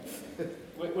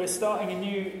We're starting a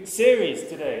new series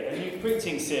today, a new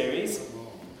preaching series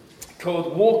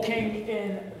called Walking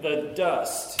in the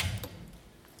Dust.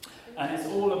 And it's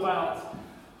all about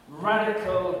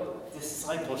radical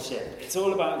discipleship. It's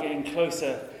all about getting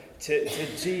closer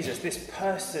to Jesus, this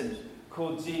person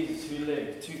called Jesus who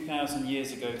lived 2,000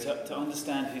 years ago, to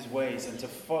understand his ways and to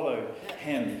follow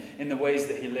him in the ways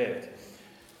that he lived.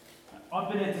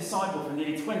 I've been a disciple for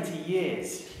nearly 20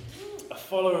 years, a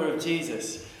follower of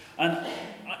Jesus. And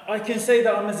I can say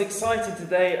that I'm as excited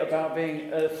today about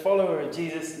being a follower of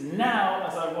Jesus now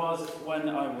as I was when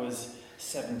I was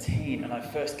 17 and I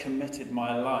first committed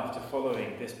my life to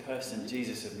following this person,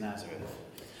 Jesus of Nazareth.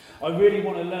 I really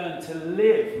want to learn to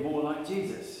live more like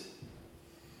Jesus.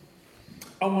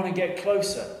 I want to get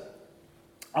closer.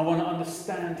 I want to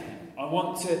understand him. I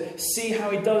want to see how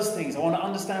he does things. I want to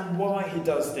understand why he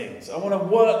does things. I want to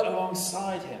work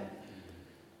alongside him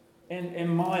in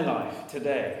my life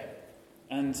today.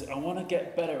 And I want to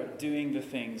get better at doing the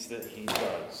things that he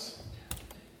does.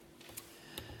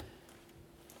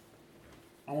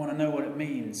 I want to know what it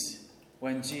means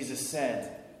when Jesus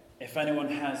said, "If anyone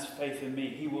has faith in me,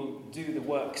 he will do the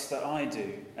works that I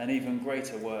do, and even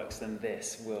greater works than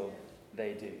this will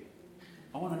they do."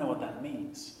 I want to know what that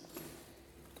means.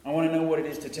 I want to know what it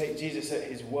is to take Jesus at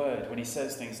his word when he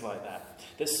says things like that.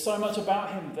 There's so much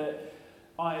about him that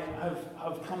I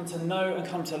have come to know and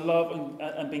come to love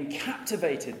and been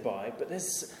captivated by, but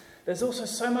there's also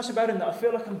so much about him that I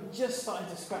feel like I'm just starting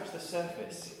to scratch the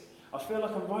surface. I feel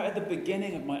like I'm right at the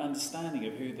beginning of my understanding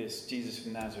of who this Jesus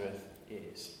from Nazareth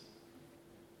is.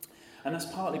 And that's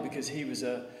partly because he was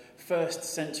a first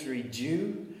century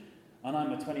Jew, and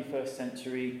I'm a 21st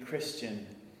century Christian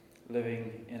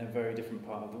living in a very different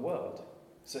part of the world.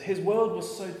 So his world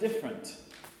was so different.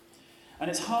 And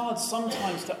it's hard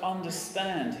sometimes to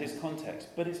understand his context,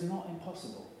 but it's not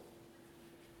impossible.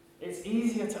 It's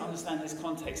easier to understand his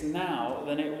context now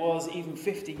than it was even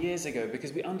 50 years ago,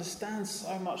 because we understand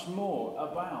so much more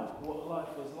about what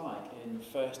life was like in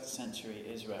first century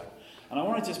Israel. And I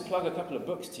want to just plug a couple of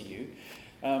books to you.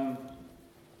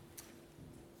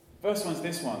 First one's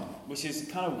this one, which is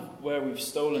kind of where we've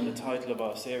stolen the title of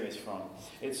our series from.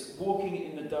 It's Walking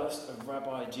in the Dust of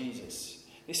Rabbi Jesus.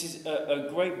 This is a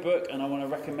great book, and I want to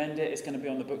recommend it. It's going to be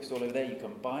on the bookstall over there. You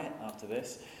can buy it after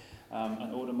this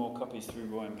and order more copies through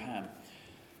Roy and Pam.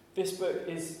 This book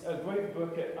is a great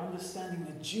book at understanding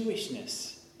the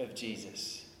Jewishness of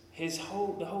Jesus. The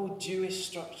whole Jewish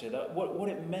structure, what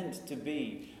it meant to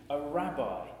be a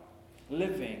rabbi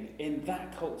living in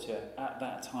that culture at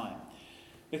that time.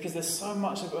 Because there's so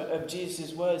much of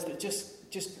Jesus' words that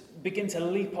just begin to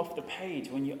leap off the page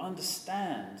when you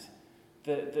understand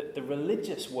the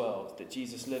religious world that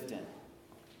Jesus lived in.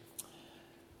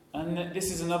 And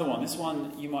this is another one. This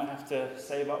one you might have to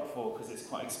save up for because it's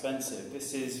quite expensive.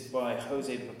 This is by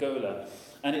Jose Pagola,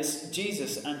 and it's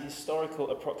Jesus and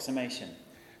Historical Approximation.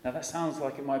 Now that sounds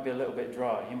like it might be a little bit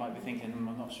dry. You might be thinking,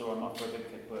 I'm not sure I'm up for a big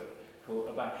thick book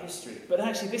about history. But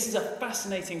actually this is a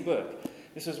fascinating book.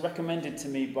 This was recommended to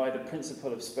me by the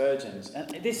principal of Spurgeon's.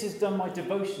 And this has done my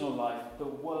devotional life, The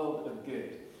World of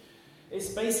Good. It's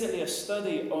basically a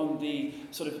study on the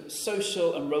sort of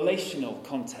social and relational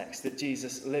context that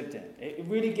Jesus lived in. It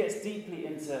really gets deeply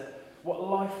into what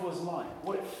life was like,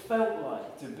 what it felt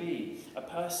like to be a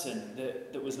person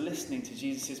that was listening to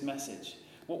Jesus' message.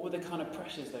 What were the kind of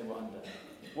pressures they were under?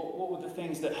 What were the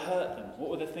things that hurt them?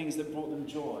 What were the things that brought them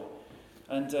joy?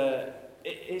 And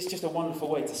it's just a wonderful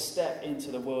way to step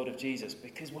into the world of Jesus,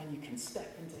 because when you can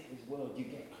step into his world, you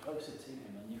get closer to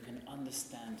him and you can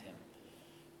understand him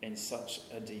in such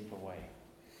a deeper way.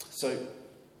 So,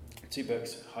 2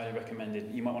 books, highly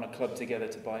recommended. You might want to club together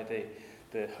to buy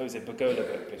the Jose Pagola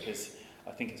book, because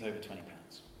I think it's over £20.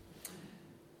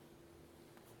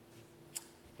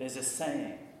 There's a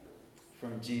saying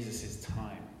from Jesus'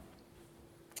 time,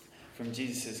 from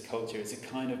Jesus' culture. It's a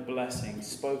kind of blessing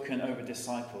spoken over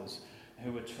disciples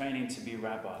who were training to be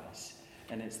rabbis.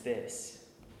 And it's this: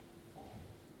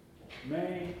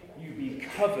 "May you be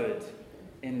covered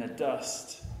in the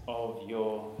dust of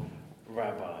your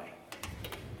rabbi."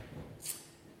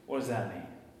 What does that mean?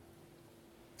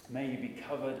 May you be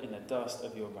covered in the dust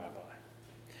of your rabbi.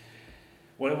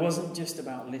 Well, it wasn't just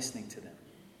about listening to them.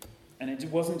 And it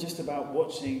wasn't just about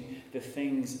watching the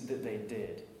things that they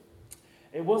did.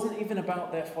 It wasn't even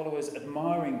about their followers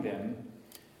admiring them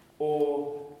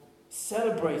or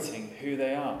celebrating who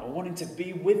they are or wanting to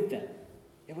be with them.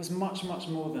 It was much, much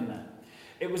more than that.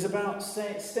 It was about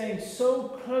staying so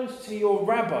close to your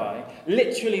rabbi,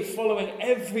 literally following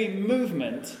every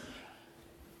movement,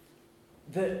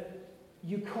 that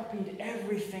you copied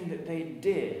everything that they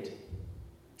did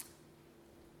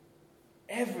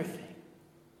everything.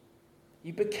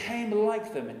 You became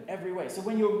like them in every way. So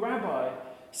when your rabbi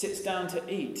sits down to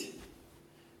eat,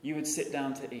 you would sit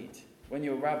down to eat. When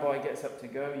your rabbi gets up to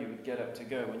go, you would get up to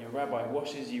go. When your rabbi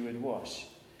washes, you would wash.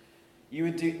 You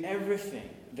would do everything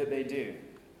that they do.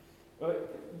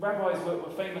 Rabbis were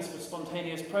famous for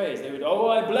spontaneous praise. They would, "Oh,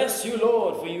 I bless you,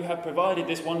 Lord, for you have provided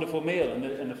this wonderful meal."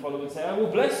 And the follower would say, "I will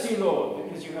bless you, Lord,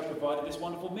 because you have provided this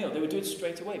wonderful meal." They would do it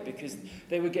straight away because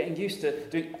they were getting used to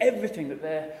doing everything that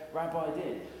their rabbi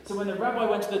did. So when the rabbi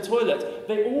went to the toilet,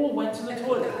 they all went to the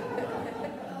toilet.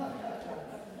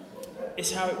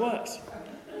 It's how it works.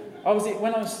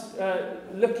 When I was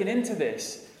looking into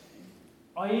this,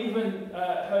 I even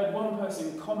heard one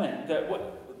person comment that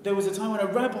there was a time when a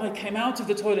rabbi came out of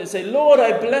the toilet and said, "Lord,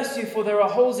 I bless you, for there are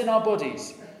holes in our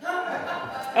bodies."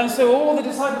 And so all the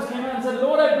disciples came out and said,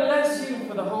 "Lord, I bless you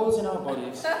for the holes in our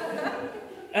bodies."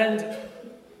 And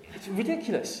it's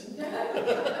ridiculous.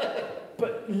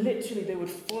 But literally they would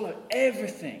follow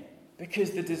everything because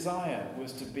the desire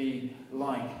was to be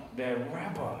like their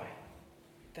rabbi.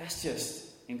 That's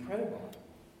just incredible.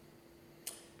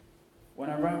 When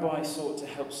a rabbi sought to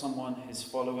help someone, his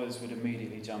followers would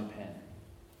immediately jump in,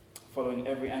 following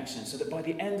every action, so that by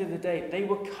the end of the day, they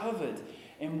were covered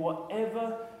in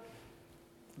whatever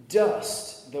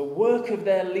dust the work of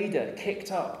their leader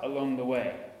kicked up along the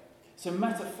way. So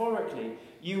metaphorically,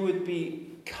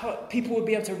 people would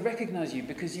be able to recognize you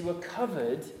because you were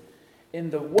covered in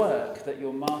the work that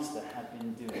your master had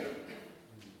been doing.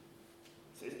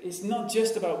 So it's not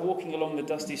just about walking along the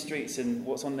dusty streets and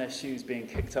what's on their shoes being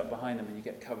kicked up behind them and you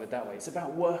get covered that way. It's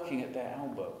about working at their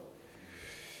elbow.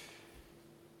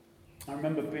 I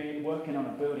remember working on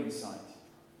a building site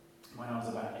when I was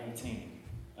about 18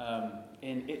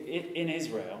 in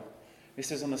Israel. This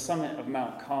was on the summit of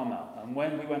Mount Carmel. And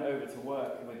when we went over to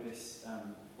work with this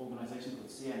organisation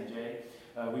called CMJ,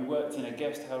 we worked in a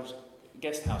guest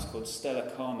house called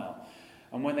Stella Carmel.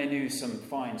 And when they knew some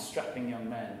fine, strapping young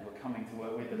men were coming to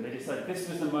work with them, they decided this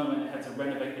was the moment they had to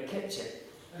renovate the kitchen.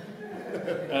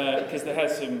 Because they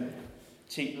had some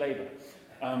cheap labour.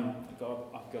 I've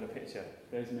got a picture.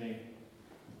 There's me.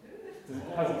 It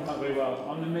hasn't come out very well.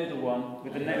 I'm the middle one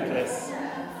with the necklace.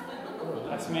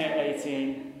 That's me at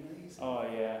 18. Oh,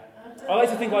 yeah. I like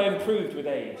to think I improved with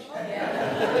age.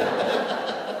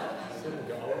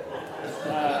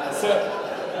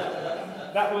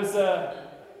 That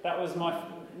was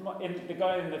the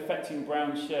guy in the fetching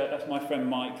brown shirt. That's my friend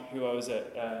Mike, who I was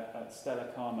at Stella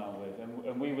Carmel with,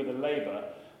 and we were the labour.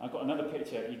 I've got another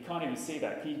picture. You can't even see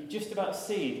that. Can you just about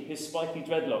see his spiky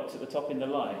dreadlocks at the top in the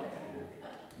light?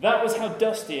 That was how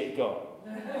dusty it got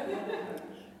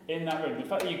in that room. The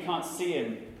fact that you can't see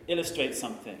him illustrates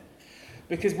something.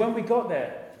 Because when we got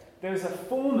there was a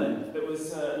foreman that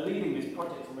was leading this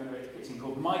project to renovate the kitchen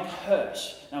called Mike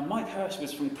Hirsch. Now, Mike Hirsch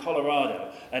was from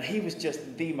Colorado, and he was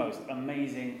just the most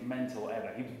amazing mentor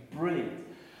ever. He was brilliant.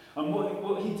 And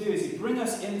what he'd do is he'd bring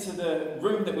us into the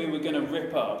room that we were going to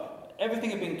rip up. Everything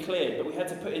had been cleared, but we had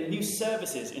to put in new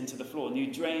services into the floor, new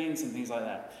drains and things like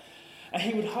that. And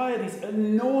he would hire these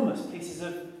enormous pieces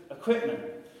of equipment.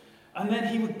 And then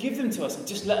he would give them to us and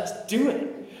just let us do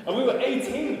it. And we were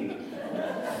 18.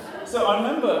 So I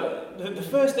remember the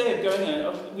first day of going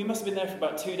in, we must have been there for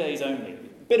about 2 days only.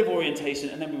 A bit of orientation,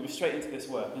 and then we were straight into this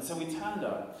work. And so we turned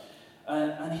up,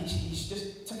 and he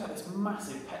just took out this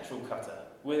massive petrol cutter.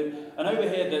 And over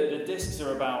here, the discs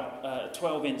are about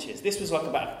 12 inches. This was like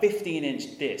about a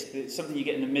 15-inch disc. It's something you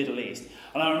get in the Middle East.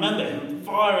 And I remember him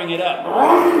firing it up.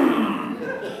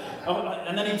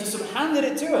 And then he just sort of handed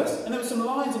it to us. And there were some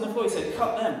lines on the floor. He said,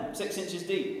 "Cut them, 6 inches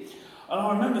deep." And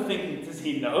I remember thinking, does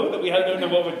he know that we don't know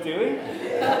what we're doing?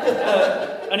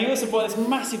 And he also bought this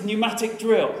massive pneumatic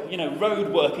drill, road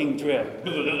working drill.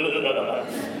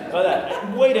 Like that.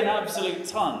 It weighed an absolute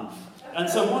ton. And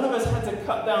so one of us had to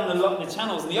cut down the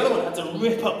channels, and the other one had to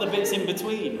rip up the bits in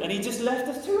between. And he just left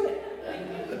us to it.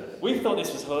 We thought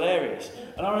this was hilarious.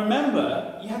 And I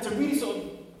remember you had to really sort of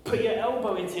put your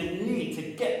elbow into your knee to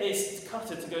get this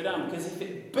cutter to go down, because if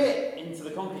it bit into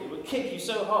the concrete, it would kick you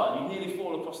so hard you'd nearly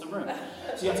fall across the room.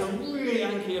 So you had to really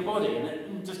anchor your body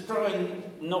and just try and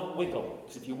not wiggle,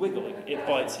 because if you wiggle, it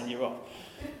bites and you're off.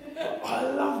 But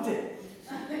I loved it.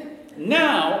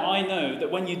 Now I know that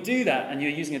when you do that and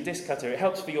you're using a disc cutter, it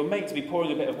helps for your mate to be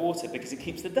pouring a bit of water because it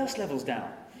keeps the dust levels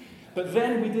down. But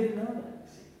then we didn't know that.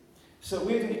 So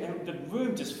the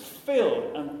room just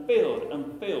filled and filled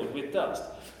and filled with dust.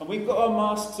 And we've got our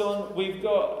masks on, we've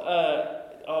got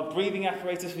our breathing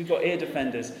apparatus, we've got ear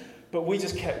defenders, but we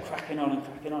just kept cracking on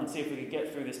and see if we could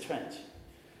get through this trench.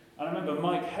 And I remember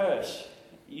Mike Hirsch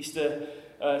used to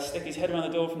stick his head around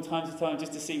the door from time to time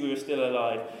just to see we were still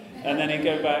alive. And then he'd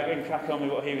go back and crack on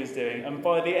with what he was doing. And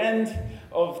by the end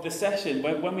of the session,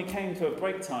 when we came to a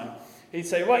break time, he'd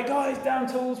say, right guys, down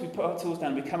tools. We put our tools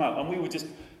down, we come out, and we were just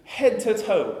head to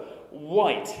toe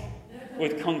white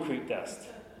with concrete dust.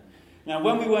 Now,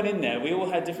 when we went in there, we all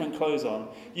had different clothes on.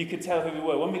 You could tell who we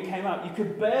were. When we came out, you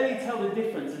could barely tell the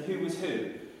difference in who was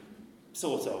who.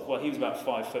 Sort of. Well, he was about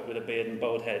 5 foot with a beard and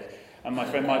bald head. And my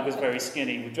friend Mike was very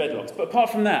skinny with dreadlocks. But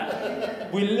apart from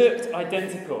that, we looked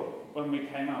identical when we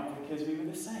came out because we were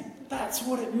the same. That's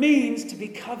what it means to be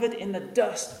covered in the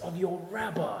dust of your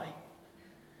rabbi.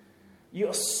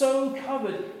 You're so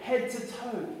covered head to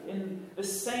toe in the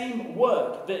same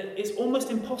work that it's almost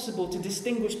impossible to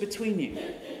distinguish between you.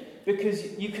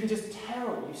 Because you can just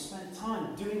tell you spent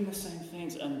time doing the same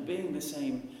things and being the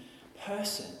same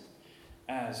person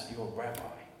as your rabbi.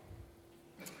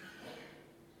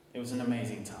 It was an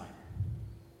amazing time.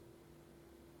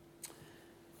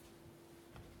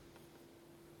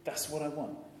 That's what I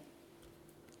want.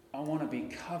 I want to be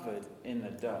covered in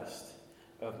the dust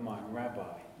of my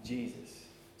rabbi, Jesus,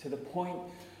 to the point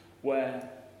where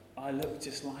I look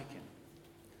just like him.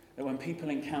 That when people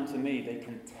encounter me, they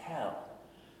can tell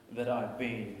that I've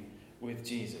been with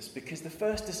Jesus. Because the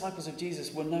first disciples of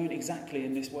Jesus were known exactly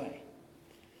in this way.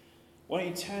 Why don't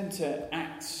you turn to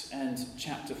Acts and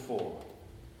chapter 4.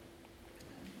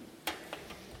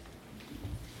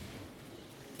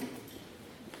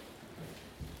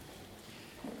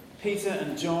 Peter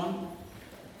and John,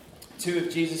 two of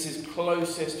Jesus'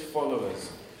 closest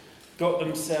followers, got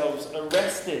themselves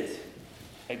arrested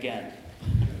again.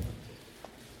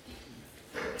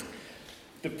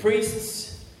 The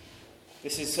priests,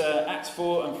 this is Acts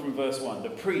 4 and from verse 1.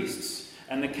 The priests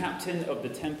and the captain of the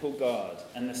temple guard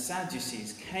and the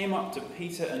Sadducees came up to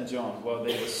Peter and John while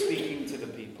they were speaking to the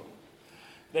people.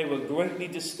 They were greatly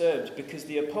disturbed because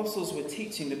the apostles were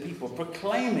teaching the people,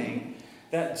 proclaiming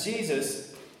in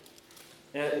Jesus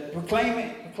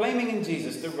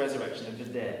the resurrection of the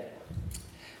dead.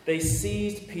 They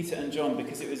seized Peter and John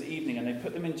because it was evening, and they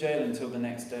put them in jail until the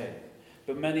next day.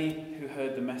 But many who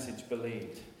heard the message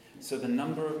believed. So the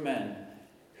number of men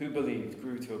who believed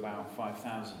grew to about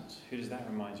 5,000. Who does that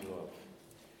remind you of?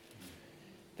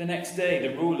 The next day,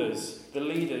 the rulers, the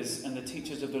leaders, and the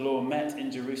teachers of the law met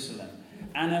in Jerusalem.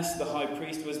 Annas, the high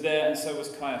priest, was there, and so was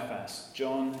Caiaphas,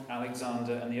 John,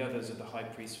 Alexander, and the others of the high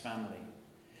priest's family.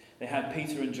 They had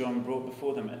Peter and John brought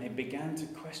before them, and they began to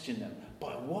question them.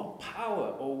 By what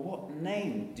power or what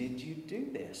name did you do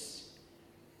this?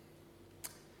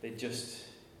 They just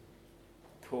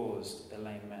caused the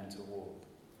lame man to walk.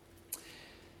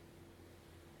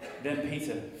 Then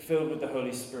Peter, filled with the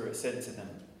Holy Spirit, said to them,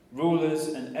 rulers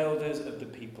and elders of the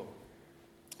people,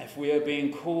 if we are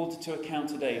being called to account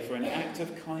today for an act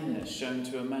of kindness shown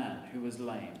to a man who was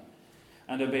lame,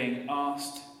 and are being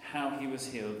asked how he was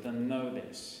healed, then know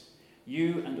this.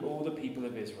 You and all the people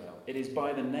of Israel, it is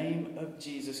by the name of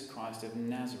Jesus Christ of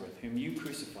Nazareth, whom you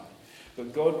crucified,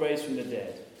 but God raised from the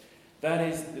dead,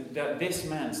 that this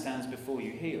man stands before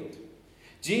you healed.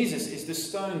 Jesus is the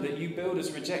stone that you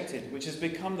builders rejected, which has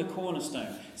become the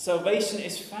cornerstone. Salvation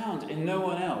is found in no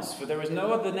one else, for there is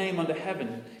no other name under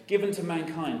heaven given to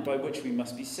mankind by which we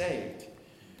must be saved.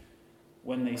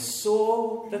 When they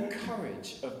saw the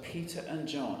courage of Peter and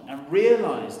John and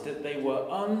realized that they were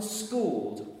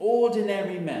unschooled,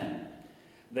 ordinary men,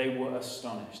 they were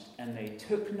astonished, and they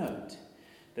took note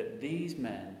that these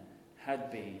men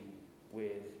had been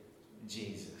with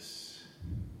Jesus.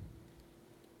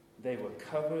 They were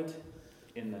covered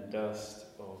in the dust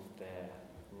of their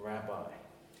rabbi.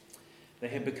 They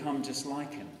had become just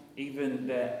like him. Even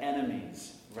their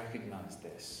enemies recognized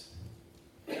this.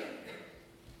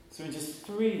 So in just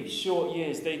 3 short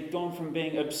years, they'd gone from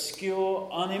being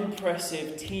obscure,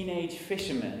 unimpressive teenage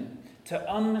fishermen to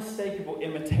unmistakable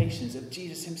imitations of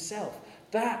Jesus himself.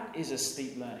 That is a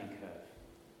steep learning curve.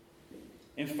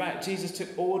 In fact, Jesus took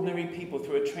ordinary people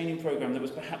through a training program that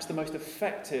was perhaps the most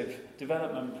effective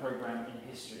development program in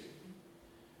history.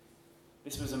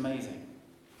 This was amazing.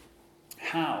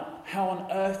 How? How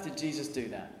on earth did Jesus do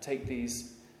that? Take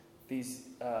these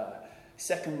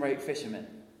second-rate fishermen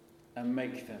and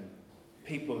make them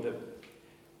people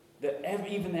that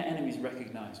even their enemies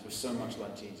recognized were so much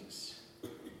like Jesus.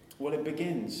 Well, it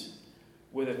begins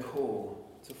with a call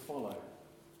to follow.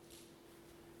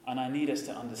 And I need us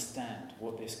to understand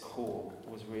what this call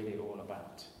was really all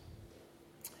about.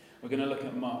 We're going to look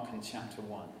at Mark in chapter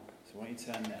 1. So why don't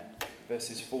you turn there?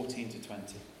 Verses 14 to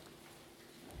 20.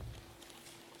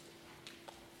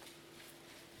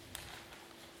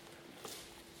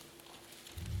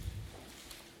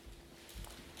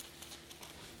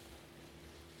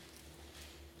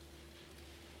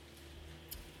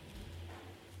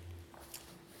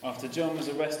 After John was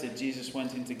arrested, Jesus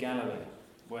went into Galilee,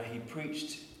 where he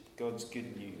preached God's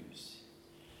good news.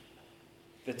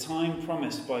 The time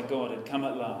promised by God had come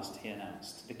at last, he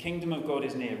announced. The kingdom of God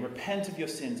is near. Repent of your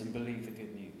sins and believe the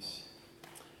good news.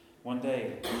 One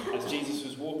day, as Jesus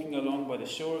was walking along by the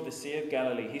shore of the Sea of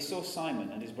Galilee, he saw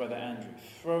Simon and his brother Andrew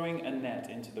throwing a net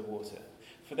into the water,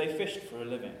 for they fished for a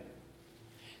living.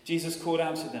 Jesus called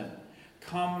out to them,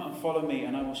 "Come and follow me,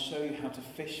 and I will show you how to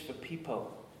fish for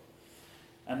people."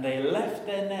 And they left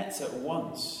their nets at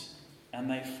once, and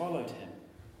they followed him.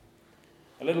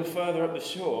 A little further up the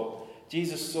shore,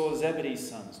 Jesus saw Zebedee's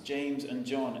sons, James and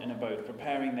John, in a boat,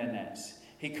 preparing their nets.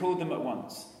 He called them at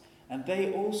once, and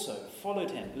they also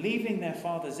followed him, leaving their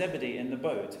father Zebedee in the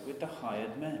boat with the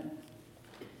hired men.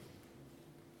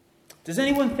 Does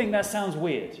anyone think that sounds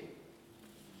weird?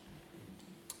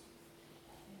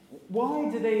 Why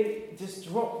do they just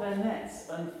drop their nets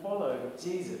and follow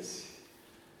Jesus?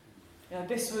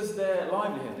 This was their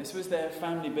livelihood. This was their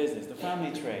family business, the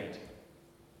family trade.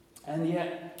 And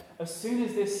yet, as soon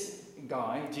as this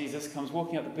guy, Jesus, comes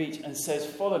walking up the beach and says,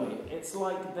 "Follow me," it's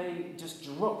like they just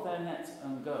drop their nets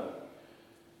and go.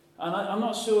 And I'm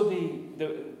not sure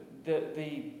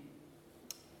the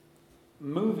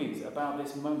movies about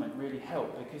this moment really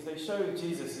help, because they show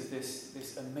Jesus as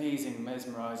this amazing,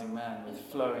 mesmerising man with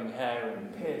flowing hair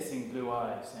and piercing blue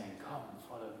eyes saying, "Come,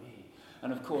 follow me."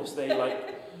 And of course they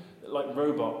like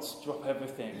robots, drop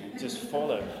everything and just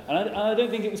follow. And I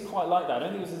don't think it was quite like that. I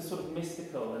don't think it was as sort of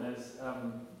mystical and as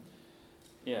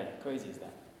crazy as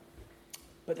that.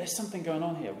 But there's something going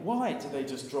on here. Why do they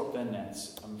just drop their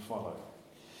nets and follow?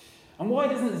 And why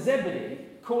doesn't Zebedee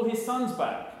call his sons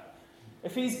back?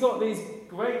 If he's got these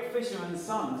great fishermen's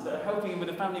sons that are helping him with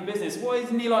the family business, why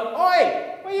isn't he like, "Oi,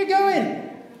 where are you going?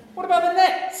 What about the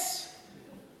nets?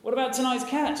 What about tonight's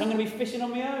catch? I'm going to be fishing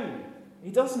on my own." He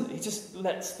doesn't. He just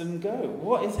lets them go.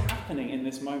 What is happening in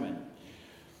this moment?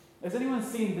 Has anyone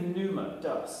seen the Numa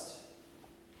Dust?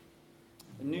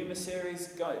 The Numa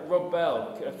series? Rob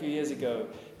Bell, a few years ago,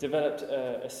 developed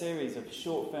a series of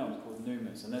short films called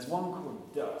Numas. And there's one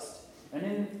called Dust. And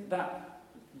in that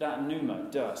Numa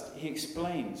Dust, he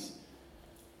explains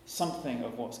something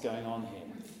of what's going on here.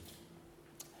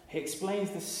 He explains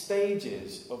the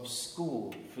stages of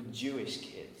school for Jewish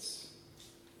kids.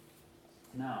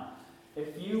 Now,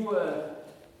 if you were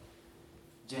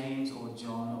James or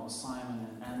John or Simon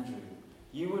and Andrew,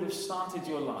 you would have started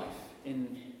your life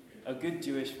in a good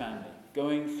Jewish family,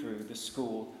 going through the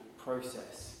school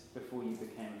process before you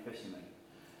became a fisherman.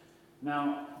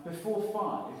 Now, before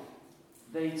 5,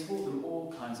 they taught them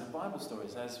all kinds of Bible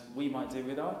stories, as we might do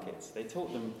with our kids. They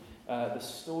taught them the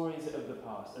stories of the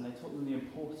past, and they taught them the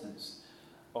importance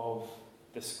of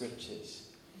the scriptures.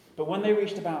 But when they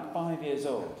reached about 5 years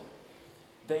old,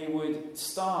 they would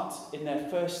start in their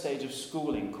first stage of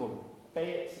schooling called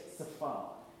Beit Safar.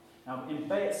 Now, in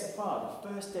Beit Safar, the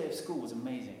first day of school was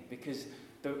amazing, because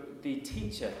the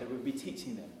teacher that would be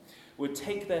teaching them would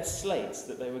take their slates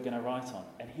that they were going to write on,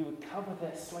 and he would cover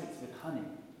their slates with honey.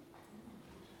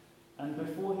 And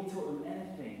before he taught them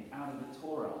anything out of the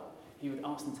Torah, he would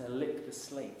ask them to lick the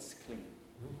slates clean.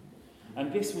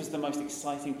 And this was the most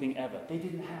exciting thing ever. They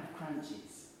didn't have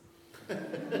crunchies.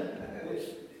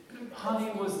 Honey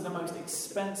was the most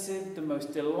expensive, the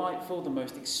most delightful, the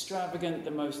most extravagant, the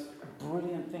most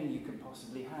brilliant thing you could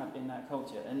possibly have in that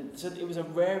culture. And so it was a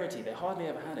rarity. They hardly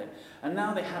ever had it. And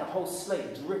now they had a whole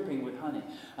slate dripping with honey.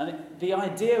 And the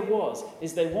idea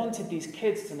is they wanted these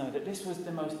kids to know that this was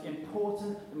the most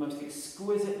important, the most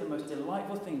exquisite, the most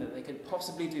delightful thing that they could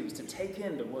possibly do, was to take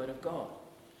in the Word of God.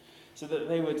 So that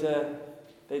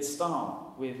they'd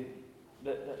start with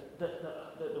that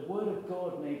the Word of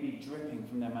God may be dripping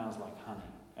from their mouths like honey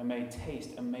and may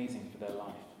taste amazing for their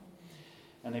life.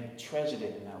 And they treasured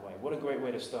it in that way. What a great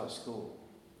way to start school.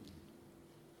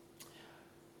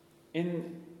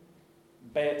 In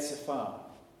Beit Safar,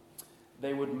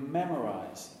 they would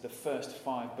memorize the first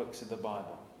 5 books of the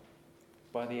Bible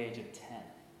by the age of 10.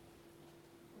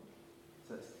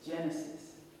 So it's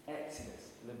Genesis,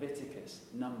 Exodus, Leviticus,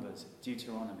 Numbers,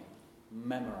 Deuteronomy,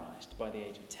 memorized by the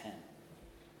age of 10.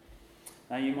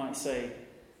 Now you might say,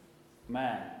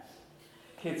 man,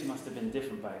 kids must have been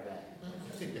different back then.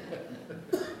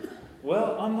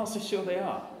 Well, I'm not so sure they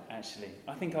are, actually.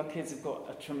 I think our kids have got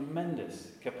a tremendous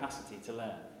capacity to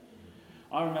learn.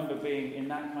 I remember being in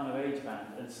that kind of age band,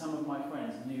 and some of my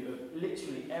friends knew of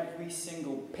literally every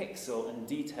single pixel and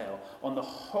detail on the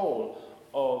whole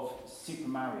of Super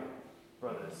Mario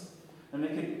Brothers. And they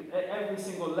could, at every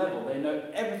single level, they know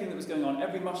everything that was going on,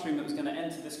 every mushroom that was going to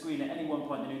enter the screen at any one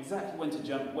point. They knew exactly when to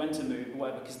jump, when to move,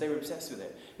 whatever, because they were obsessed with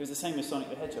it. It was the same as Sonic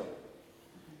the Hedgehog.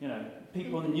 You know,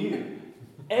 people knew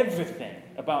everything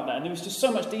about that. And there was just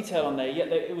so much detail on there, yet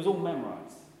it was all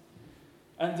memorised.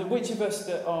 And which of us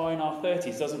that are in our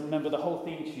 30s doesn't remember the whole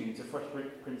theme tune to Fresh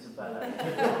Prince of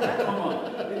Bel-Air? Come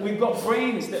on. We've got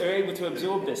brains that are able to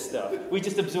absorb this stuff. We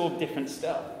just absorb different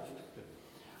stuff.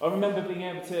 I remember being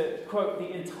able to quote the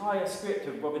entire script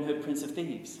of Robin Hood, Prince of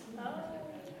Thieves.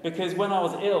 Because when I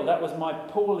was ill, that was my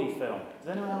Paulie film. Does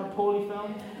anyone have a Paulie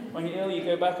film? When you're ill, you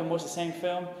go back and watch the same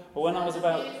film. But when I was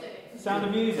about... Sound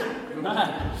of Music.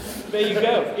 Man, there you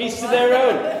go. Each to their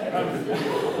own.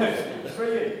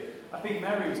 Brilliant. I think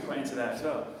Mary was quite into that as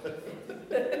well.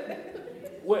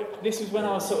 This was when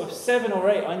I was sort of 7 or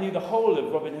 8. I knew the whole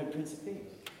of Robin Hood, Prince of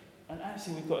Thieves. And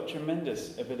actually, we've got a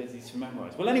tremendous ability to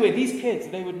memorise. Well, anyway, these kids,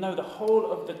 they would know the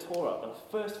whole of the Torah, the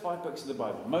first 5 books of the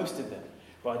Bible, most of them,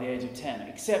 by the age of 10,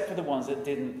 except for the ones that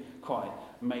didn't quite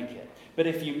make it. But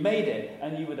if you made it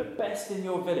and you were the best in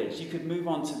your village, you could move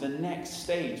on to the next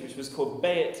stage, which was called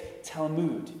Beit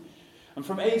Talmud. And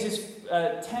from ages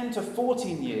 10 to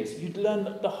 14 years, you'd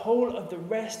learn the whole of the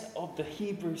rest of the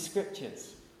Hebrew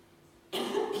scriptures.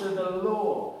 So the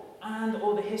law and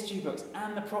all the history books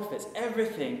and the prophets,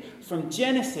 everything from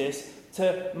Genesis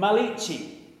to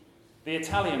Malici, the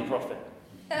Italian prophet.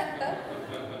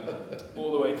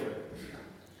 All the way through.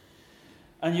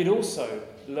 And you'd also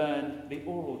learn the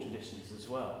oral traditions as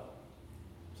well.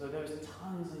 So there was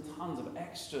tons and tons of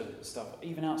extra stuff,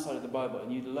 even outside of the Bible,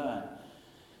 and you'd learn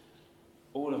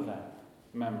all of that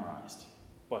memorized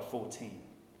by 14.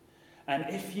 And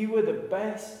if you were the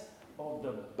best of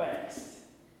the best,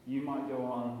 you might go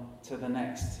on to the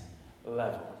next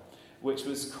level, which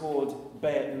was called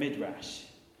Beit Midrash.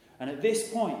 And at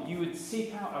this point, you would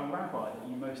seek out a rabbi that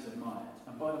you most admired.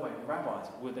 And by the way, rabbis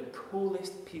were the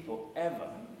coolest people ever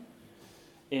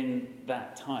in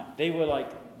that time. They were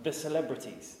like the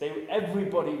celebrities.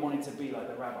 Everybody wanted to be like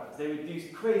the rabbis. They would do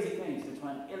crazy things to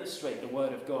try and illustrate the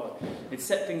word of God. They'd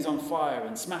set things on fire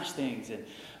and smash things,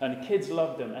 and kids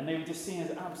loved them, and they were just seen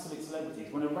as absolute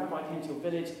celebrities. When a rabbi came to a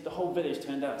village, the whole village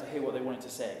turned out to hear what they wanted to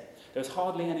say. There was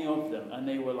hardly any of them, and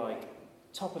they were like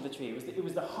top of the tree. It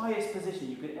was the highest position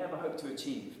you could ever hope to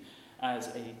achieve as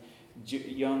a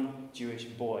young Jewish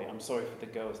boy. I'm sorry for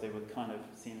the girls; they were kind of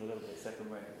seen a little bit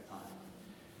second rate at the time.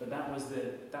 But that was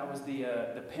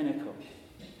the pinnacle.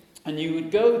 And you would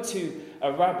go to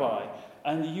a rabbi,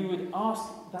 and you would ask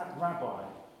that rabbi,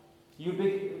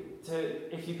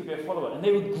 if you could be a follower, and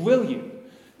they would grill you.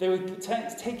 They would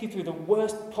take you through the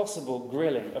worst possible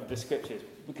grilling of the scriptures,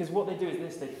 because what they do is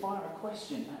this: they fire a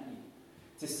question at you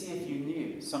to see if you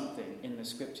knew something in the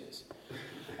scriptures.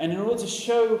 And in order to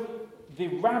show the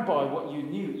rabbi what you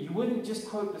knew, you wouldn't just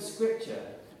quote the scripture.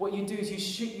 What you do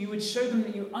is you would show them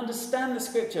that you understand the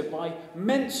scripture by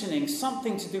mentioning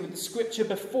something to do with the scripture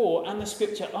before and the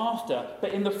scripture after,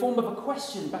 but in the form of a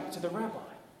question back to the rabbi.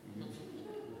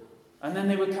 And then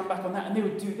they would come back on that, and they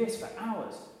would do this for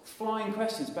hours, flying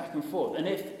questions back and forth. And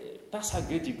that's how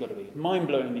good you've got to be,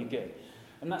 mind-blowingly good.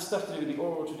 And that's stuff to do with the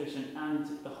oral tradition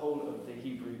and the whole of the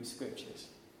Hebrew scriptures.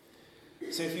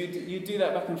 So if you do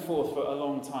that back and forth for a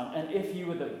long time, and if you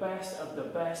were the best of the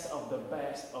best of the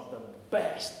best of the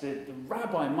best, the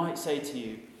rabbi might say to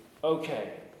you,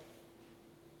 okay,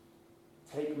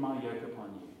 take my yoke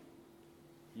upon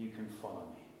you. You can follow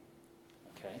me.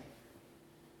 Okay?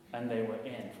 And they were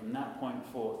in. From that point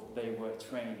forth, they were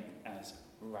training as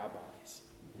rabbis.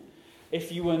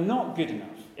 If you were not good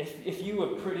enough, if you were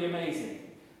pretty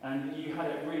amazing, and you had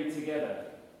it really together,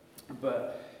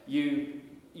 but you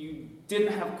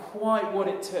didn't have quite what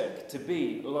it took to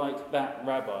be like that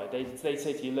rabbi. They'd say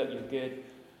to you, look, you're good,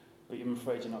 but I'm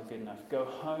afraid you're not good enough. Go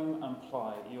home and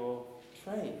ply your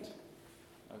trade.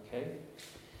 Okay?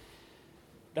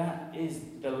 That is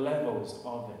the levels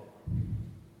of it.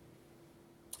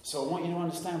 So I want you to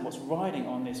understand what's riding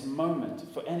on this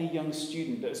moment for any young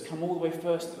student that has come all the way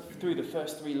through the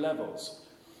first 3 levels,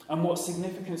 and what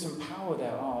significance and power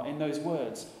there are in those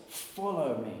words,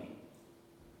 follow me.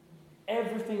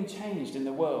 Everything changed in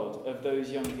the world of those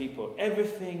young people.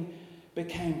 Everything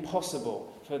became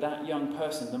possible for that young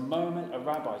person the moment a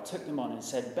rabbi took them on and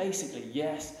said, basically,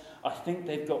 yes, I think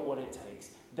they've got what it takes.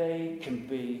 They can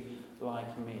be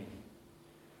like me.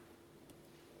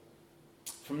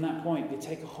 From that point, they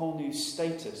take a whole new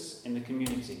status in the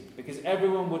community, because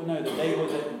everyone would know that they were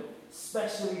the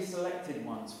specially selected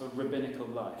ones for rabbinical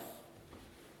life.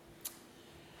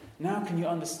 Now can you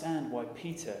understand why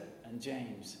Peter and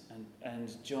James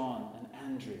and John and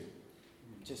Andrew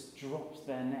just dropped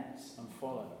their nets and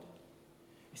followed?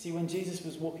 You see, when Jesus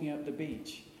was walking up the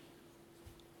beach,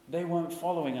 they weren't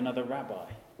following another rabbi,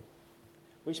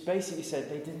 which basically said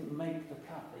they didn't make the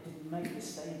cut, they didn't make the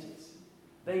stages.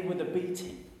 They were the B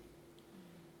team.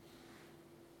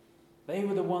 They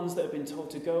were the ones that had been told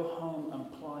to go home and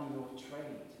ply your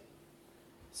trade.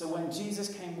 So when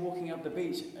Jesus came walking up the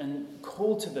beach and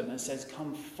called to them and says,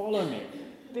 "Come follow me,"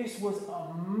 this was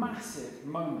a massive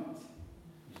moment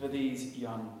for these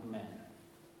young men.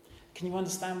 Can you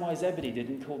understand why Zebedee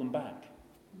didn't call them back?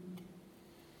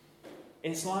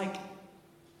 It's like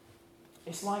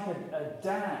a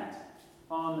dad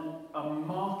on a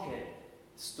market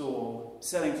stall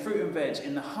selling fruit and veg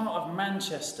in the heart of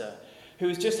Manchester, who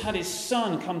has just had his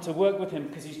son come to work with him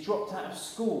because he's dropped out of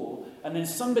school, and then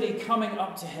somebody coming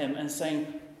up to him and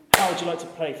saying, "How would you like to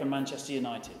play for Manchester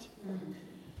United?"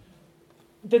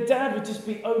 The dad would just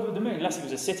be over the moon, unless he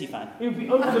was a City fan. He would be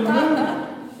over the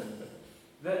moon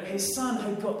that his son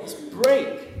had got this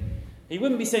break. He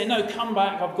wouldn't be saying, "No, come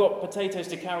back, I've got potatoes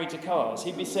to carry to cars."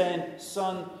 He'd be saying,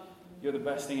 "Son, you're the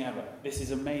best thing ever. This is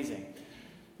amazing."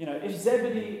 You know, if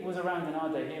Zebedee was around in our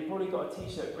day, he'd probably got a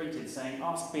t-shirt printed saying,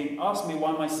 ask me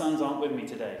why my sons aren't with me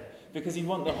today. Because he'd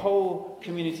want the whole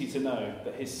community to know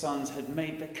that his sons had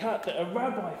made the cut, that a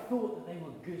rabbi thought that they were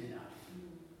good enough.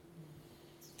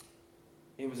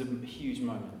 It was a huge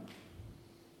moment.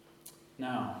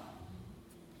 Now,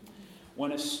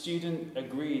 when a student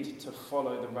agreed to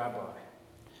follow the rabbi,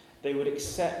 they would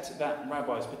accept that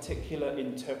rabbi's particular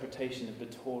interpretation of the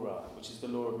Torah, which is the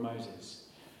law of Moses.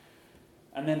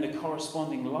 And then the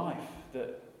corresponding life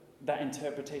that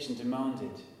interpretation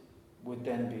demanded would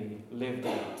then be lived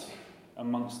out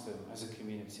amongst them as a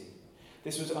community.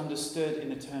 This was understood in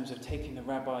the terms of taking the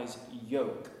rabbi's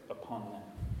yoke upon them.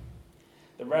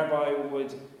 The rabbi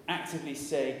would actively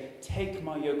say, "Take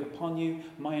my yoke upon you,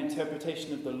 my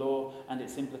interpretation of the law and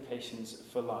its implications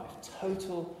for life."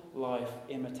 Total life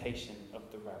imitation of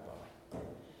the rabbi.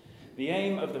 The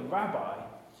aim of the rabbi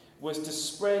was to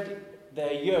spread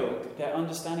their yoke, their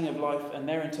understanding of life and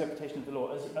their interpretation of the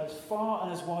law as far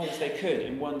and as wide as they could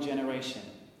in one generation.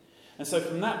 And so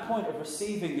from that point of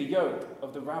receiving the yoke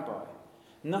of the rabbi,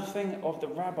 nothing of the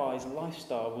rabbi's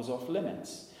lifestyle was off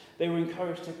limits. They were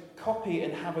encouraged to copy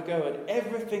and have a go at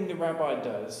everything the rabbi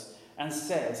does and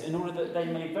says in order that they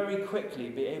may very quickly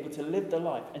be able to live the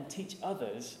life and teach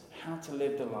others how to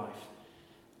live the life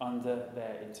under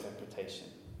their interpretation.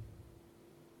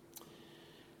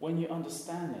 When you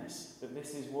understand this, that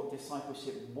this is what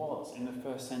discipleship was in the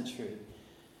first century,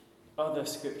 other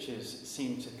scriptures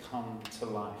seem to come to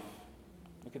life.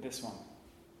 Look at this one.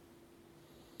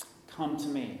 "Come to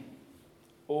me,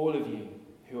 all of you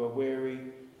who are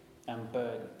weary and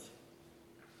burdened,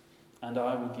 and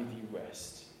I will give you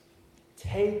rest.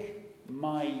 Take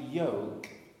my yoke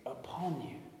upon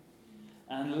you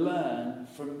and learn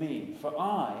from me, for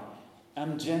I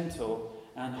am gentle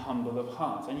and humble of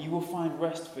heart, and you will find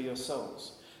rest for your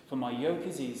souls. For my yoke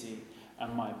is easy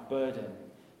and my burden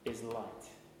is light."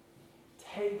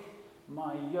 Take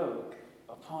my yoke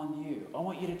upon you. I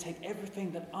want you to take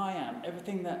everything that I am,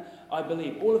 everything that I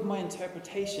believe, all of my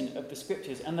interpretation of the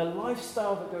scriptures and the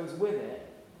lifestyle that goes with it,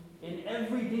 in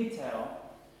every detail,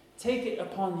 take it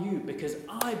upon you, because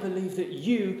I believe that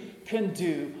you can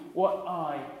do what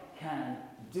I can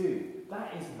do.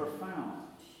 That is profound.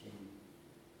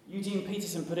 Eugene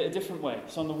Peterson put it a different way.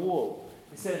 It's on the wall.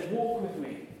 It says, "Walk with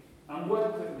me and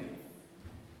work with me.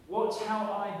 Watch how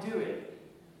I do it.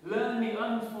 Learn the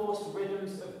unforced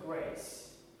rhythms of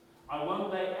grace. I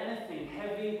won't lay anything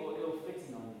heavy or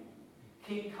ill-fitting on you.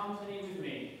 Keep company with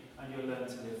me and you'll learn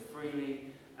to live freely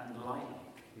and lightly."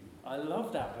 I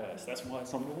love that verse. That's why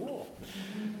it's on the wall.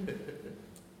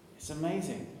 It's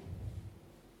amazing.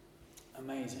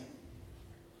 Amazing.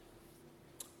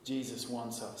 Jesus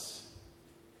wants us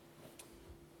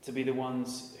to be the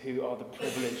ones who are the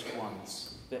privileged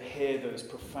ones that hear those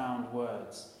profound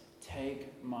words.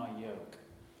 Take my yoke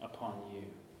upon you.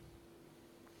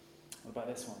 What about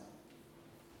this one?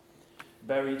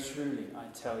 "Very truly, I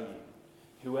tell you,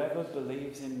 whoever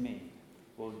believes in me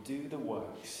will do the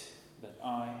works that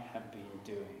I have been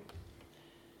doing."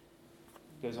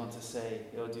 Goes on to say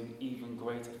he'll do even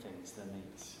greater things than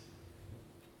these.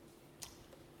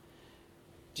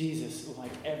 Jesus,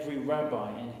 like every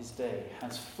rabbi in his day,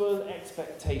 has full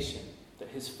expectation that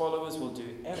his followers will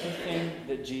do everything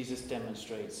that Jesus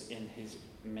demonstrates in his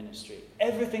ministry.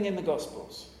 Everything in the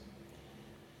Gospels.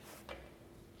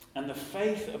 And the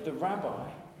faith of the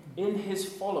rabbi in his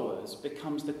followers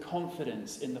becomes the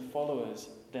confidence in the followers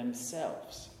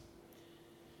themselves.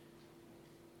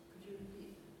 Could you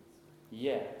repeat?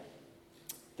 Yeah.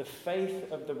 The faith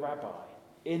of the rabbi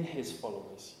in his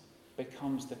followers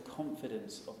becomes the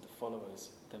confidence of the followers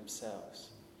themselves.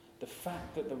 The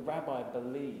fact that the rabbi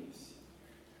believes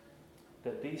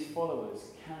that these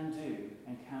followers can do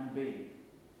and can be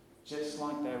just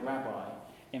like their rabbi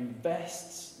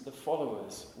invests the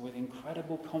followers with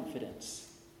incredible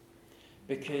confidence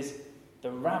because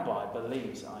the rabbi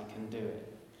believes I can do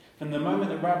it. From the moment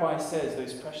the rabbi says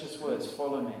those precious words,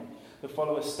 follow me, the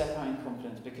followers step out in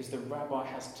confidence because the rabbi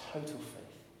has total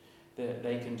faith that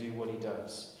they can do what he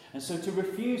does. And so to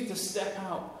refuse to step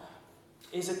out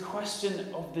is a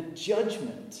question of the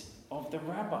judgment of the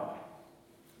rabbi.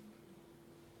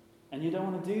 And you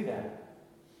don't want to do that.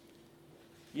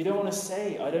 You don't want to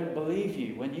say, I don't believe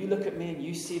you. When you look at me and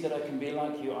you see that I can be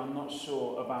like you, I'm not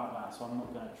sure about that, so I'm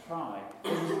not going to try.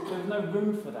 There's no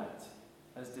room for that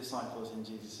as disciples in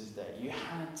Jesus' day. You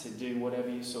had to do whatever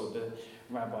you saw the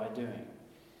rabbi doing.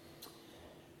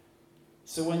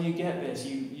 So when you get this,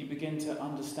 you begin to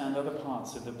understand other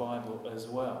parts of the Bible as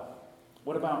well.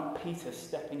 What about Peter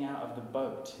stepping out of the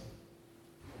boat?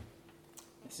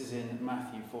 This is in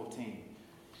Matthew 14.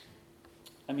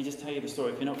 Let me just tell you the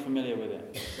story if you're not familiar with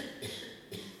it.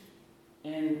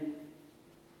 In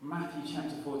Matthew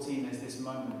chapter 14, there's this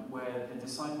moment where the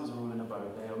disciples are all in a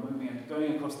boat. They are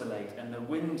going across the lake, and the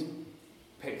wind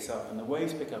picks up, and the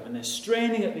waves pick up, and they're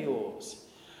straining at the oars.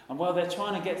 And while they're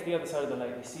trying to get to the other side of the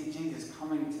lake, they see Jesus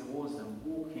coming towards them,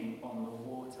 walking on the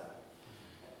water.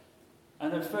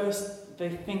 And at first, they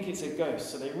think it's a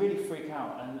ghost, so they really freak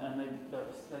out, and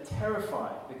they're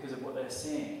terrified because of what they're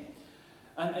seeing.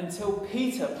 And until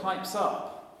Peter pipes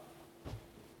up,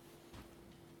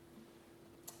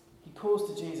 he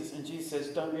calls to Jesus, and Jesus says,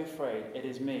 don't be afraid, it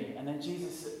is me. And then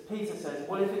Peter says,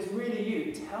 well, if it's really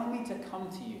you, tell me to come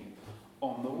to you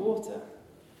on the water.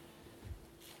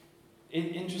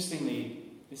 Interestingly,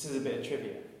 this is a bit of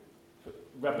trivia,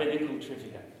 rabbinical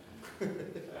trivia.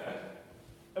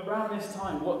 Around this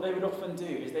time, what they would often do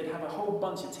is they'd have a whole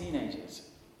bunch of teenagers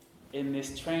in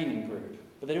this training group,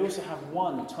 but they'd also have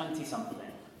one 20-something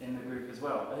in the group as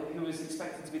well, who was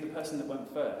expected to be the person that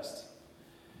went first,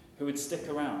 who would stick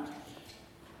around.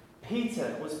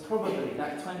 Peter was probably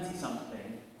that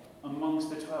 20-something amongst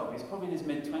the 12. He's probably in his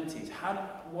mid-20s.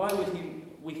 Why would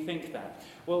we think that?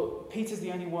 Well, Peter's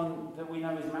the only one that we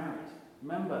know is married.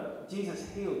 Remember, Jesus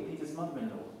healed Peter's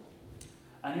mother-in-law.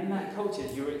 And in that culture,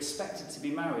 you were expected to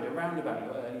be married around about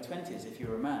your early 20s if you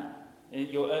were a man.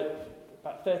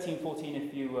 About 13, 14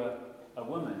 if you were a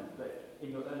woman, but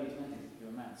in your early 20s if you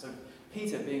were a man. So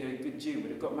Peter, being a good Jew,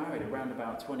 would have got married around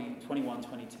about 21,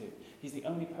 22. He's the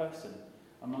only person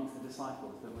amongst the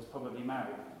disciples that was probably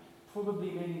married. Probably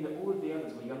meaning that all of the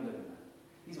others were younger than that.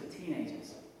 These were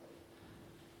teenagers.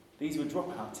 These were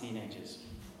dropout teenagers,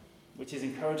 which is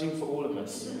encouraging for all of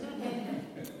us.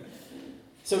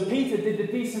 So Peter did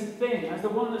the decent thing. As the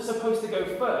one that's supposed to go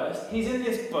first, he's in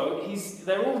this boat,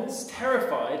 they're all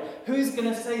terrified. Who's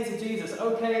going to say to Jesus,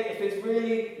 okay, if it's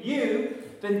really you,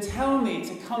 then tell me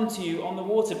to come to you on the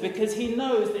water? Because he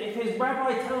knows that if his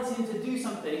rabbi tells him to do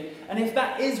something, and if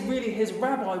that is really his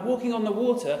rabbi walking on the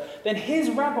water, then his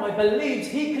rabbi believes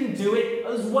he can do it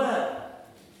as well.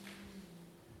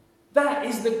 That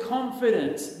is the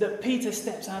confidence that Peter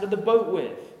steps out of the boat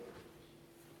with.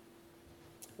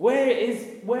 Where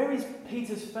is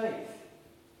Peter's faith?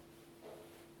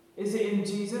 Is it in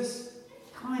Jesus?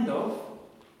 Kind of.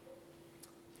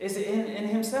 Is it in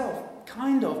himself?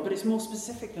 Kind of, but it's more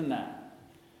specific than that.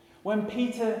 When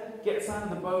Peter gets out of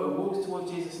the boat and walks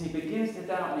towards Jesus and he begins to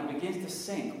doubt and he begins to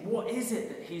sink, what is it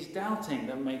that he's doubting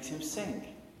that makes him sink?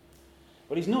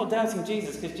 Well, he's not doubting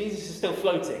Jesus because Jesus is still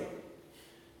floating.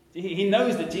 He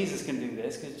knows that Jesus can do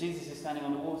this because Jesus is standing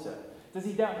on the water. Does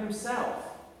he doubt himself?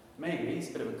 Maybe. It's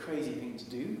a bit of a crazy thing to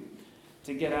do,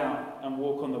 to get out and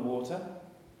walk on the water.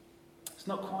 It's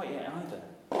not quite yet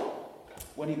either.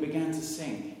 When he began to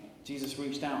sink, Jesus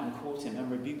reached out and caught him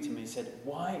and rebuked him and said,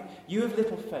 "Why, you have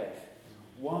little faith,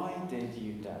 why did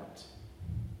you doubt?"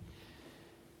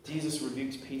 Jesus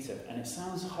rebuked Peter, and it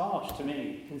sounds harsh to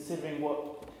me, considering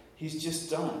what he's just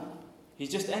done.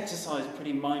 He's just exercised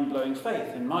pretty mind-blowing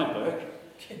faith in my book.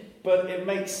 But it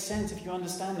makes sense if you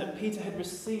understand that Peter had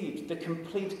received the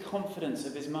complete confidence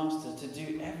of his master to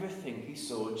do everything he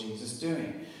saw Jesus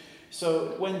doing.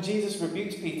 So when Jesus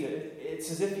rebukes Peter, it's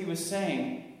as if he was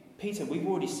saying, Peter, we've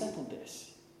already settled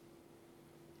this.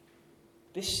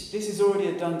 This is already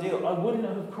a done deal. I wouldn't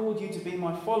have called you to be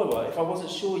my follower if I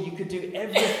wasn't sure you could do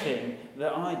everything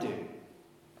that I do.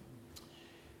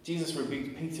 Jesus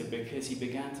rebuked Peter because he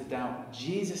began to doubt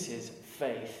Jesus'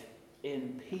 faith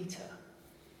in Peter.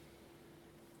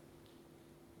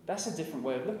 That's a different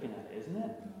way of looking at it, isn't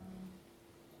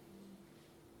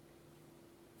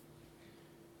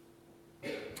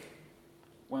it?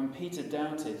 When Peter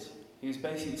doubted, he was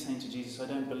basically saying to Jesus, I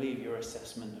don't believe your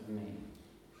assessment of me.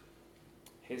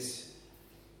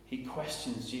 He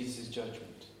questions Jesus'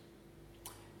 judgment.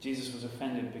 Jesus was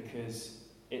offended because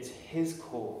It's his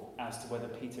call as to whether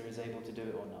Peter is able to do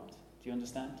it or not. Do you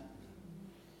understand?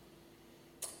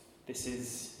 This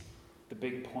is the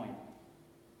big point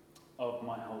of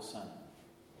my whole sermon.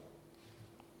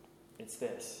 It's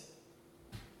this.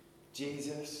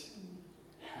 Jesus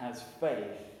has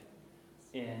faith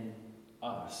in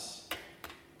us.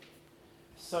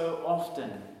 So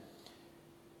often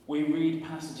we read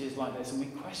passages like this and we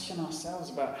question ourselves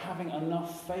about having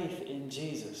enough faith in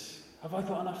Jesus. Have I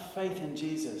got enough faith in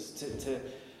Jesus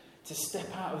to step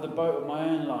out of the boat of my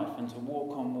own life and to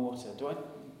walk on water?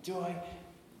 Do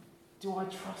I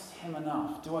trust him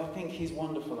enough? Do I think he's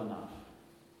wonderful enough?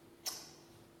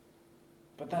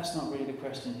 But that's not really the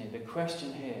question here. The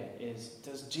question here is,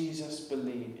 does Jesus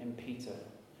believe in Peter?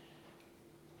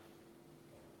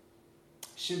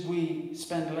 Should we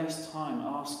spend less time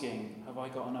asking, have I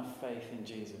got enough faith in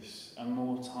Jesus? And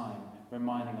more time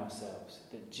reminding ourselves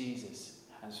that Jesus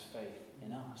has faith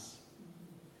in us?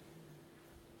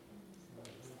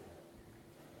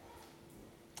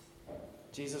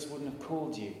 Jesus wouldn't have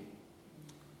called you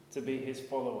to be his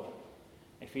follower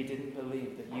if he didn't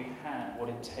believe that you had what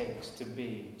it takes to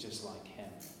be just like him.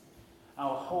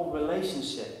 Our whole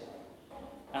relationship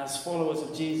as followers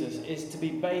of Jesus is to be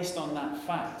based on that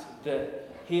fact that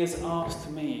he has asked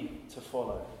me to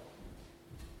follow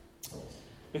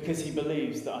because he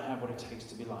believes that I have what it takes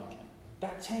to be like him.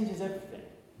 That changes everything.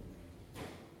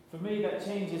 For me, that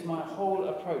changes my whole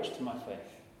approach to my faith.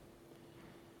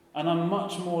 And I'm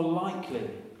much more likely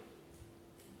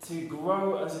to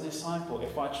grow as a disciple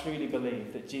if I truly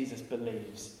believe that Jesus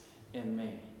believes in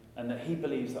me and that he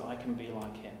believes that I can be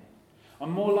like him.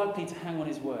 I'm more likely to hang on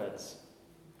his words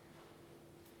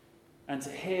and to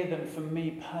hear them from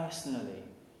me personally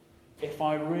if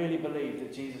I really believe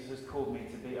that Jesus has called me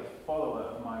to be a follower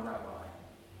of my rabbi.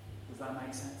 Does that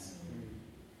make sense?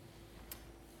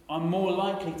 I'm more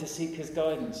likely to seek his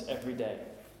guidance every day.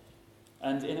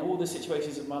 And in all the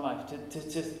situations of my life, to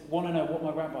just want to know what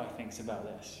my rabbi thinks about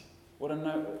this. Want to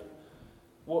know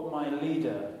what my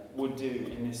leader would do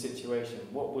in this situation.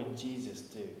 What would Jesus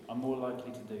do? I'm more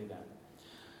likely to do that.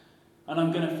 And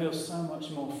I'm going to feel so much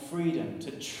more freedom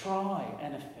to try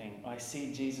anything I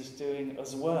see Jesus doing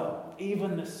as well.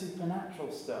 Even the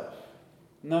supernatural stuff.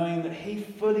 Knowing that he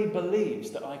fully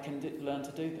believes that I can learn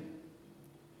to do them.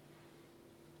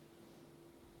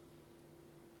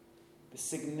 The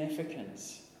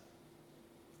significance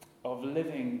of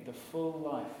living the full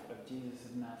life of Jesus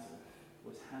of Nazareth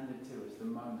was handed to us the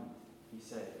moment he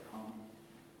said, "Come,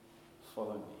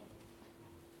 follow me."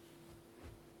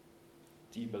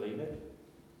 Do you believe it?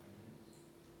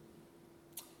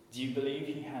 Do you believe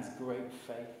he has great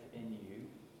faith in you?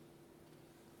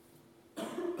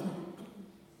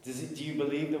 Do you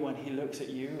believe that when he looks at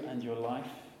you and your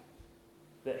life,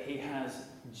 that he has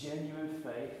genuine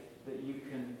faith that you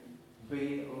can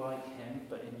be like him,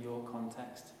 but in your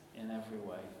context, in every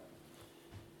way?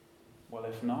 Well,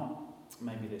 if not,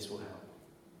 maybe this will help.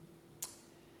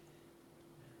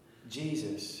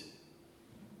 Jesus,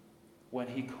 when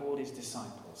he called his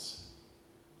disciples,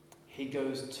 he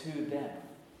goes to them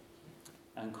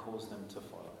and calls them to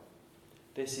follow.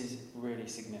 This is really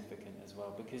significant as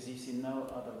well, because you see, no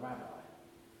other rabbi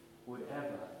would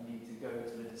ever need to go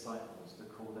to the disciples to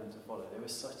call them to follow. They were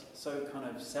so kind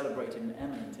of celebrated and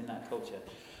eminent in that culture.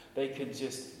 They could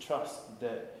just trust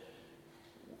that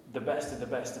the best of the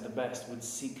best of the best would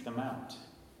seek them out.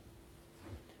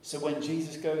 So when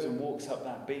Jesus goes and walks up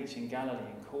that beach in Galilee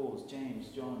and calls James,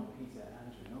 John, Peter,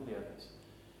 Andrew and all the others,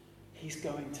 he's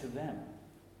going to them,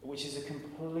 which is a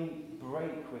complete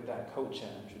break with that culture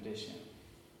and tradition.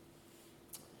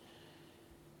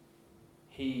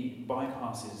 He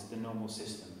bypasses the normal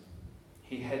system.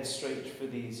 He heads straight for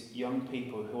these young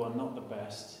people who are not the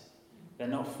best. They're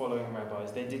not following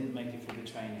rabbis. They didn't make it through the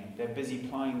training. They're busy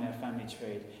plying their family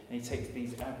trade. And he takes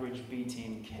these average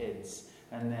B-teen kids.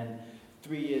 And then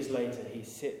 3 years later, he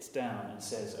sits down and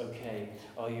says, "Okay,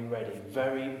 are you ready?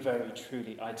 Very, very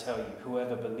truly, I tell you,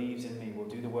 whoever believes in me will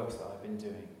do the works that I've been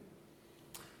doing.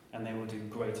 And they will do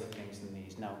greater things than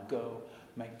these. Now go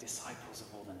make disciples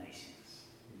of all the nations."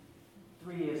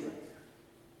 3 years later.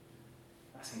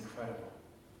 That's incredible.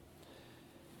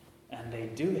 And they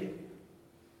do it.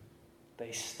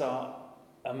 They start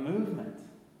a movement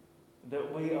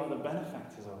that we are the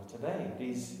benefactors of today.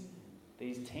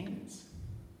 These teens,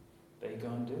 they go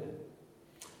and do it.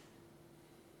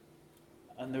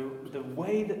 And the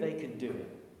way that they could do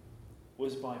it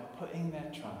was by putting their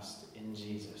trust in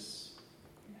Jesus,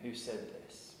 who said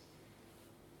this: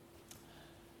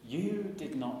 "You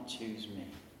did not choose me,"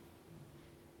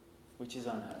 which is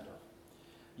unheard of.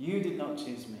 "You did not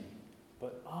choose me,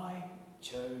 but I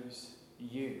chose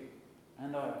you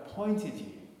and I appointed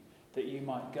you that you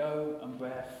might go and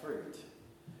bear fruit.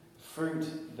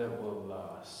 Fruit that will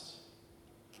last.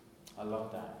 I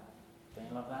love that. Don't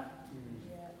you love that?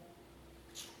 Yeah.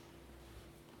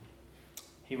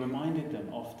 He reminded them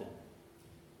often,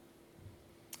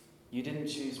 you didn't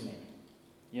choose me.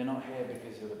 You're not here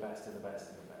because you're the best of the best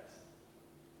of the best.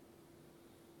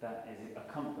 That is a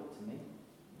comfort to me.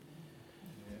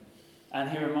 Yeah. And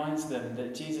he reminds them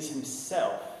that Jesus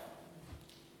himself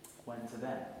went to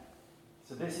them.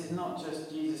 So this is not just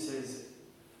Jesus'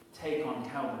 take on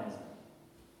Calvinism.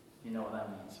 You know what that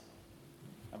means.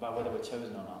 About whether we're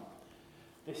chosen or not.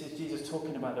 This is Jesus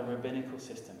talking about the rabbinical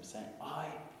system, saying, I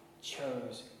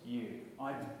chose you.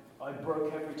 I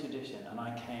broke every tradition and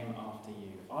I came after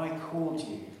you. I called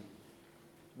you.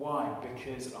 Why?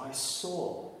 Because I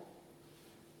saw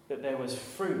that there was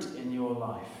fruit in your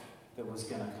life that was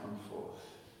going to come forth.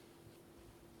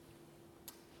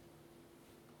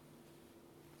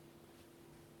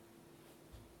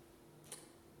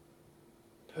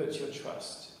 Put your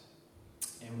trust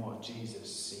in what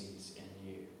Jesus sees in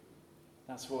you.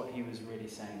 That's what he was really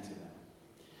saying to them.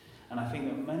 And I think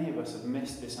that many of us have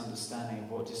missed this understanding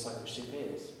of what discipleship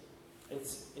is.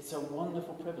 It's a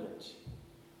wonderful privilege.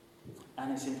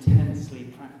 And it's intensely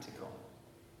practical.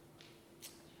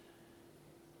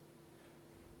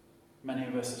 Many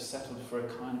of us have settled for a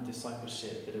kind of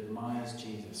discipleship that admires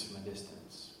Jesus from a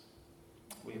distance.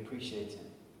 We appreciate him.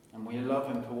 And we love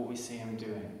him for what we see him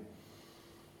doing.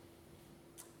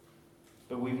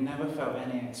 But we've never felt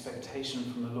any expectation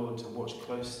from the Lord to watch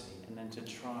closely and then to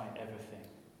try everything.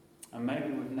 And maybe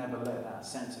we've never let that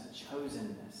sense of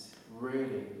chosenness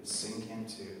really sink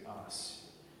into us.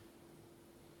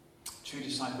 True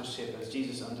discipleship, as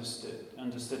Jesus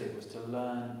understood it, was to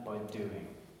learn by doing.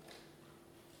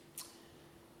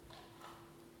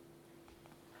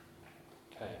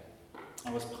 Okay.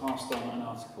 I was passed on an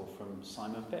article from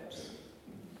Simon Phipps.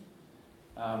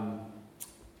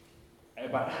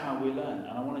 About how we learn,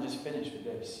 and I want to just finish with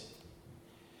this.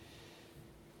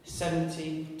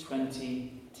 70,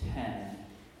 20, 10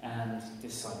 and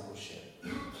discipleship.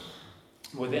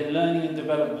 Within learning and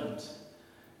development,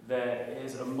 there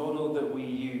is a model that we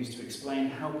use to explain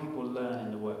how people learn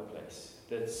in the workplace.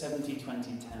 The 70,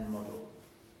 20, 10 model.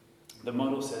 The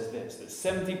model says this, that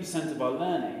 70% of our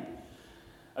learning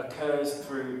occurs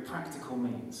through practical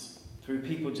means, through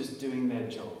people just doing their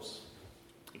jobs.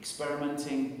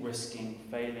 Experimenting, risking,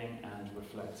 failing, and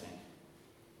reflecting.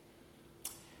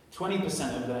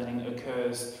 20% of learning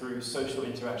occurs through social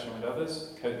interaction with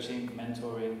others, coaching,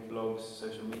 mentoring, blogs,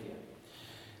 social media.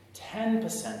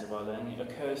 10% of our learning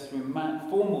occurs through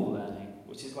formal learning,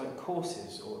 which is like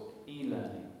courses or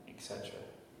e-learning, etc.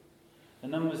 The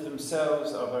numbers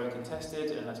themselves are very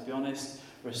contested, and let's be honest,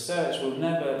 research will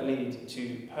never lead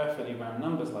to perfectly round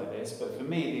numbers like this, but for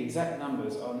me, the exact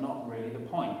numbers are not really the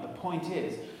point. The point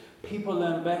is, people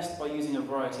learn best by using a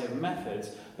variety of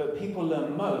methods, but people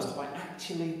learn most by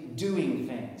actually doing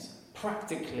things,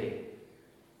 practically,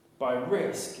 by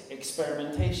risk,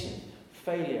 experimentation,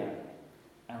 failure,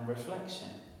 and reflection.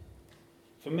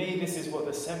 For me, this is what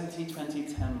the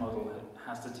 70-20-10 model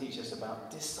has to teach us about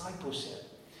discipleship.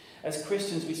 As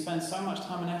Christians, we spend so much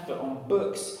time and effort on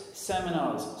books,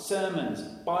 seminars, sermons,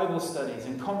 Bible studies,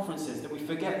 and conferences that we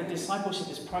forget that discipleship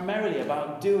is primarily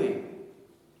about doing.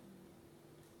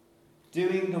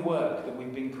 Doing the work that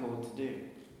we've been called to do.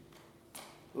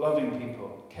 Loving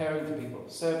people, caring for people,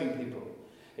 serving people.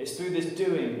 It's through this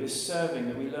doing, this serving,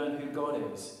 that we learn who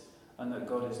God is and that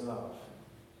God is love.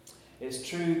 It's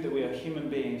true that we are human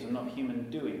beings and not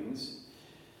human doings,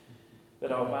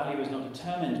 that our value is not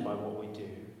determined by what we do.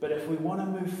 But if we want to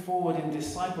move forward in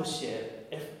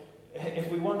discipleship,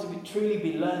 if we want to truly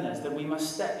be learners, then we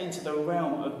must step into the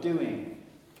realm of doing.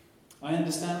 I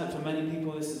understand that for many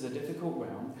people this is a difficult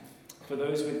realm, for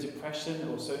those with depression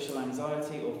or social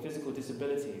anxiety or physical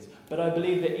disabilities. But I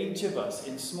believe that each of us,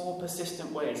 in small,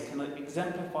 persistent ways, can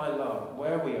exemplify love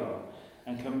where we are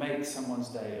and can make someone's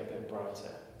day a bit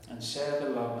brighter and share the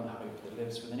love and hope that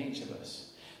lives within each of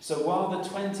us. So while the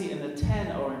 20 and the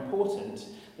 10 are important,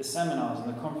 the seminars and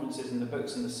the conferences and the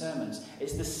books and the sermons,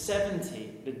 it's the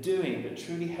 70, the doing, that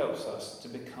truly helps us to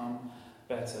become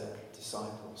better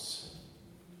disciples.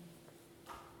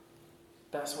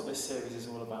 That's what this series is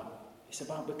all about. It's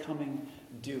about becoming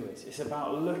doers. It's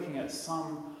about looking at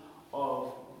some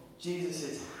of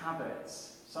Jesus'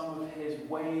 habits, some of his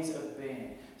ways of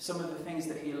being, some of the things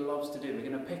that he loves to do. We're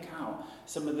going to pick out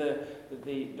some of the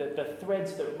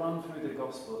threads that run through the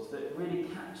Gospels that really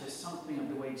capture something of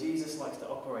the way Jesus likes to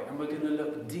operate. And we're going to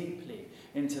look deeply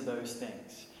into those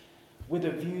things with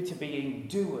a view to being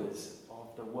doers of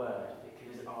the word,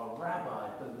 because our rabbi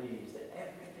believes that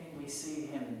we see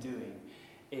him doing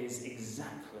is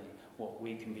exactly what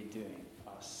we can be doing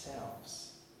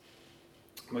ourselves.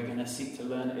 We're going to seek to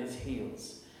learn at his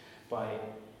heels by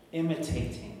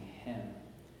imitating him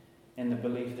in the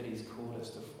belief that he's called us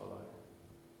to follow.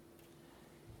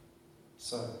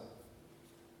 So,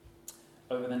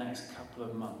 over the next couple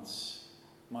of months,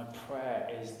 my prayer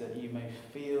is that you may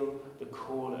feel the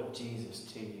call of Jesus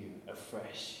to you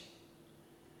afresh.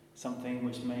 Something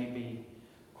which may be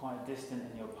quite distant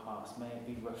in your past, may it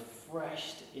be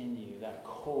refreshed in you, that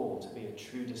call to be a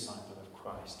true disciple of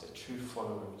Christ, a true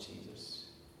follower of Jesus.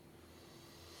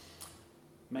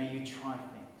 May you try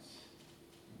things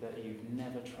that you've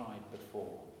never tried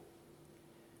before.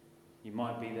 You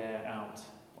might be there out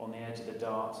on the edge of the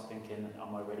dart thinking,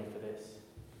 am I ready for this?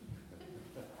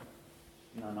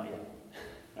 No, not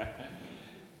yet.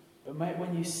 But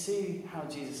when you see how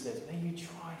Jesus lives, may you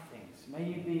try things. May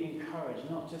you be encouraged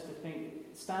not just to think,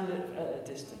 stand at a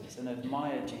distance and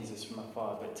admire Jesus from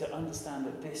afar, but to understand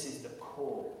that this is the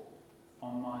call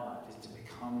on my life, is to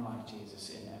become like Jesus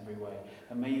in every way.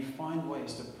 And may you find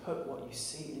ways to put what you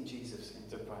see in Jesus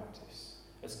into practice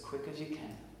as quick as you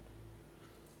can.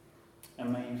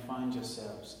 And may you find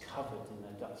yourselves covered in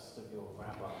the dust of your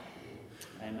rabbi.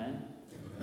 Amen.